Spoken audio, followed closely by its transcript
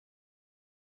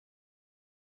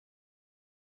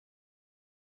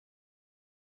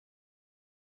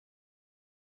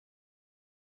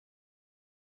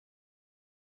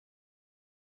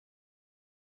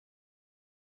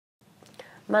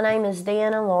My name is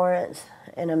Deanna Lawrence,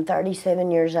 and I'm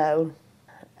 37 years old.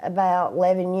 About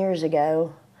 11 years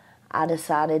ago, I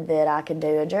decided that I could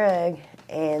do a drug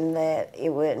and that it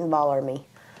wouldn't bother me.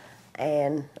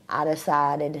 And I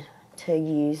decided to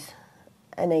use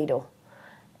a needle,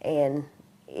 and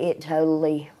it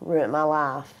totally ruined my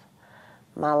life.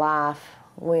 My life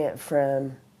went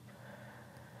from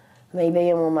me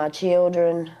being with my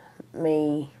children,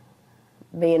 me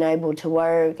being able to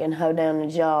work and hold down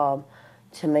a job,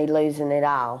 to me losing it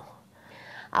all.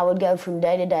 I would go from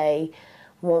day to day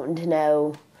wanting to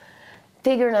know,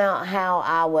 figuring out how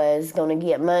I was going to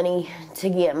get money to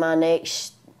get my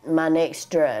next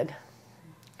drug,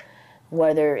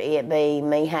 whether it be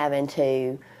me having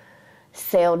to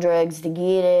sell drugs to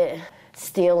get it,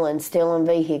 stealing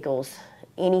vehicles.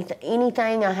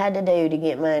 Anything I had to do to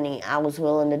get money, I was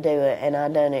willing to do it, and I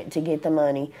done it to get the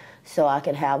money so I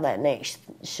could have that next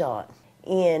shot.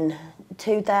 In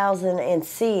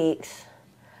 2006,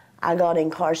 I got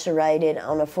incarcerated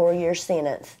on a 4-year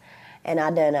sentence, and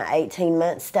I done an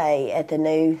 18-month stay at the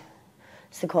new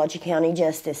Sequatchie County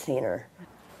Justice Center.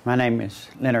 My name is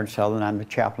Leonard Sutherland. I'm the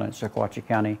chaplain at Sequatchie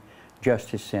County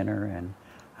Justice Center, and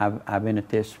I've been at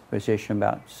this position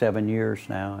about 7 years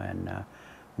now, and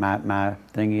my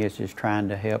thing is trying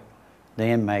to help the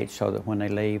inmates so that when they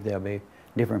leave, they'll be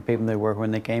different people than they were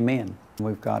when they came in.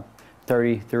 We've got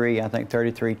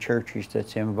 33 churches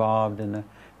that's involved in the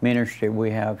ministry we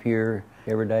have here.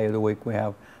 Every day of the week we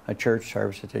have a church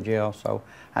service at the jail. So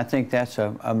I think that's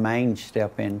a main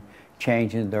step in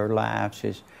changing their lives,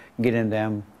 is getting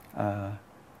them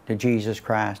to Jesus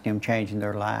Christ, them changing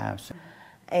their lives.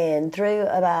 And through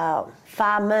about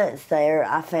 5 months there,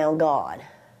 I found God.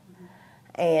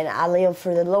 And I lived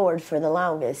for the Lord for the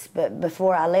longest. But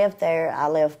before I left there, I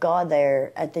left God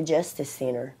there at the Justice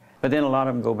Center. But then a lot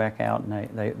of them go back out and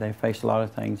they face a lot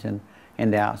of things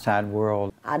in the outside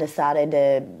world. I decided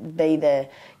to be the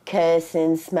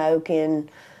cussing, smoking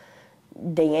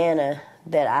Deanna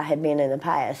that I had been in the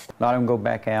past. A lot of them go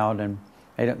back out and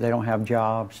they don't have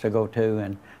jobs to go to,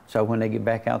 and so when they get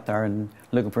back out there and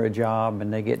looking for a job,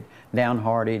 and they get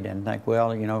downhearted and think,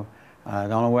 well, you know,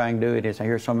 the only way I can do it is, I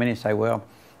hear so many say, well,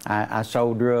 I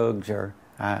sold drugs, or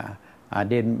I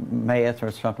did meth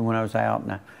or something when I was out,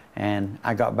 and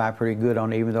I got by pretty good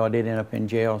on it, even though I did end up in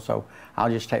jail, so I'll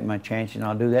just take my chances and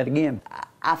I'll do that again.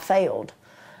 I failed.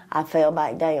 I fell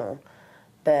back down.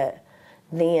 But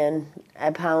then,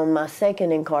 upon my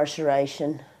second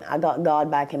incarceration, I got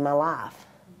God back in my life.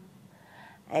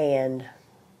 And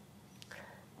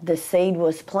the seed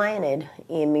was planted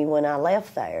in me when I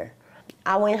left there.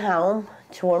 I went home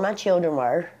to where my children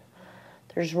were.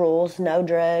 There's rules, no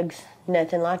drugs,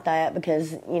 nothing like that,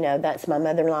 because, you know, that's my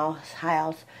mother-in-law's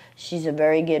house. She's a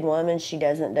very good woman. She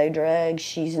doesn't do drugs.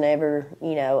 She's never,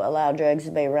 you know, allowed drugs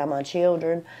to be around my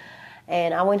children.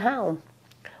 And I went home,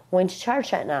 went to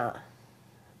church that night.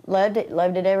 Loved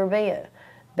it every bit.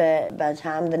 But by the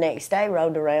time the next day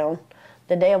rolled around,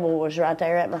 the devil was right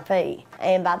there at my feet.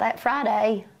 And by that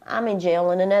Friday, I'm in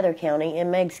jail in another county, in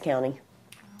Meigs County.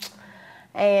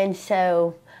 And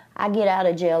so I get out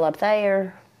of jail up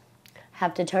there,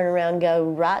 have to turn around and go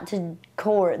right to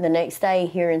court the next day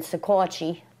here in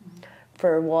Sequatchie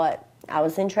for what I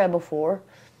was in trouble for.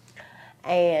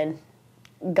 And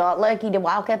got lucky to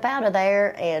walk up out of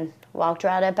there, and walked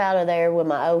right up out of there with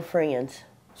my old friends.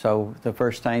 So the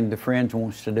first thing the friends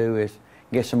wants to do is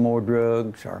get some more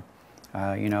drugs, or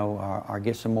you know, or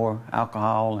get some more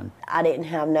alcohol. And I didn't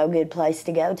have no good place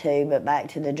to go to but back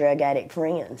to the drug addict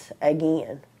friends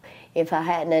again. If I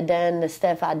hadn't have done the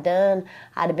stuff I'd done,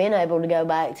 I'd have been able to go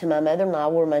back to my mother-in-law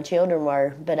where my children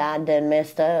were, but I'd done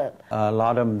messed up. A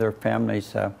lot of them, their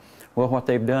families, well, what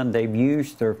they've done, they've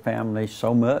used their families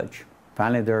so much.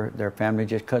 Finally, their family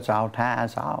just cuts all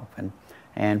ties off.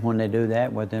 And when they do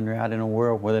that, well, then they're out in a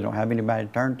world where they don't have anybody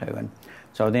to turn to. And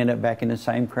so they end up back in the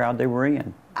same crowd they were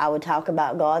in. I would talk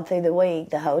about God through the week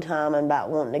the whole time and about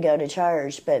wanting to go to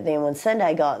church, but then when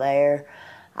Sunday got there,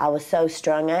 I was so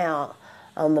strung out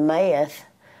on the meth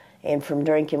and from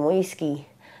drinking whiskey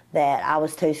that I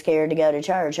was too scared to go to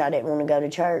church. I didn't want to go to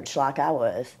church like I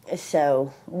was.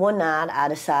 So one night I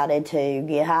decided to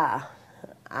get high.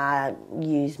 I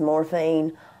used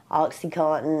morphine,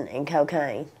 Oxycontin, and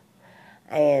cocaine.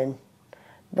 And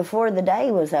before the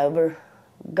day was over,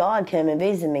 God came and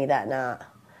visited me that night.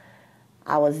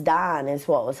 I was dying is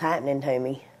what was happening to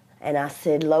me. And I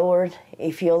said, Lord,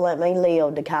 if you'll let me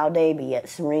live to call Debbie at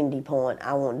Serenity Pointe,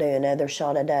 I won't do another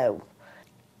shot of dope.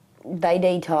 They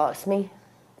detoxed me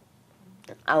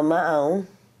on my own,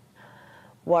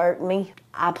 worked me.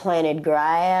 I planted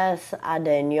grass, I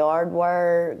done yard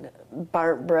work,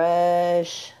 burnt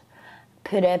brush,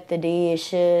 put up the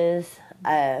dishes,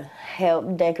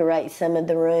 help decorate some of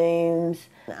the rooms.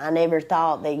 I never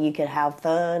thought that you could have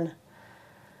fun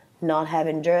not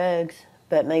having drugs,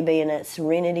 but me being at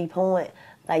Serenity Pointe,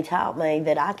 they taught me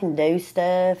that I can do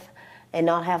stuff and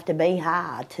not have to be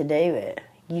high to do it.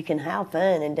 You can have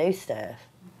fun and do stuff.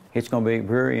 It's going to be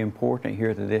very important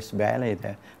here to this valley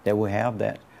that we have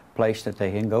that place that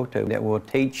they can go to that will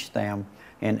teach them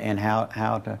and how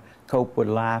to cope with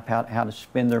life, how to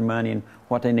spend their money and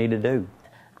what they need to do.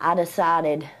 I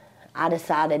decided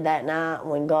that night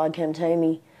when God came to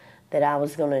me that I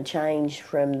was going to change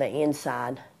from the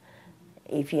inside.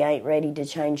 If you ain't ready to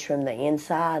change from the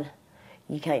inside,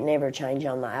 you can't never change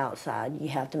on the outside. You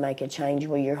have to make a change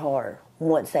with your heart.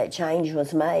 Once that change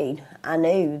was made, I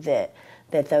knew that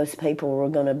those people were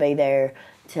going to be there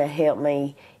to help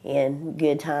me in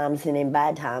good times and in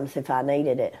bad times if I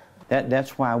needed it.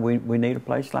 That's why we need a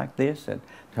place like this,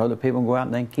 so that people can go out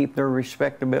and they can keep their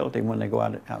respectability when they go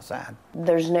out outside.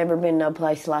 There's never been no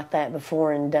place like that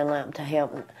before in Dunlap to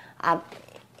help.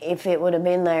 If it would have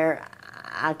been there,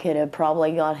 I could have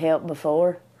probably got help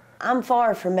before. I'm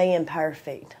far from being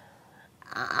perfect.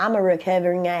 I'm a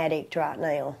recovering addict right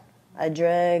now. A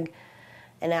drug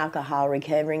and alcohol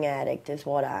recovering addict is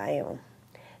what I am.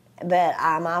 But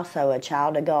I'm also a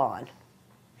child of God.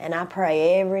 And I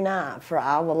pray every night for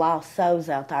all the lost souls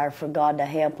out there, for God to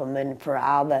help them, and for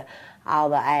all the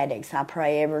addicts. I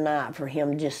pray every night for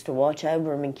Him just to watch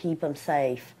over them and keep them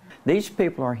safe. These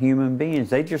people are human beings.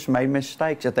 They just made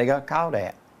mistakes that they got caught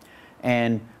at.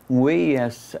 And we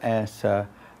as a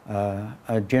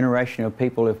generation of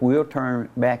people, if we'll turn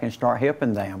back and start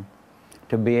helping them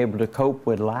to be able to cope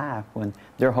with life, when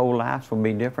their whole lives will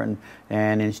be different,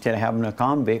 and instead of having a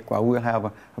convict, well, we'll have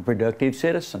a productive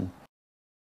citizen.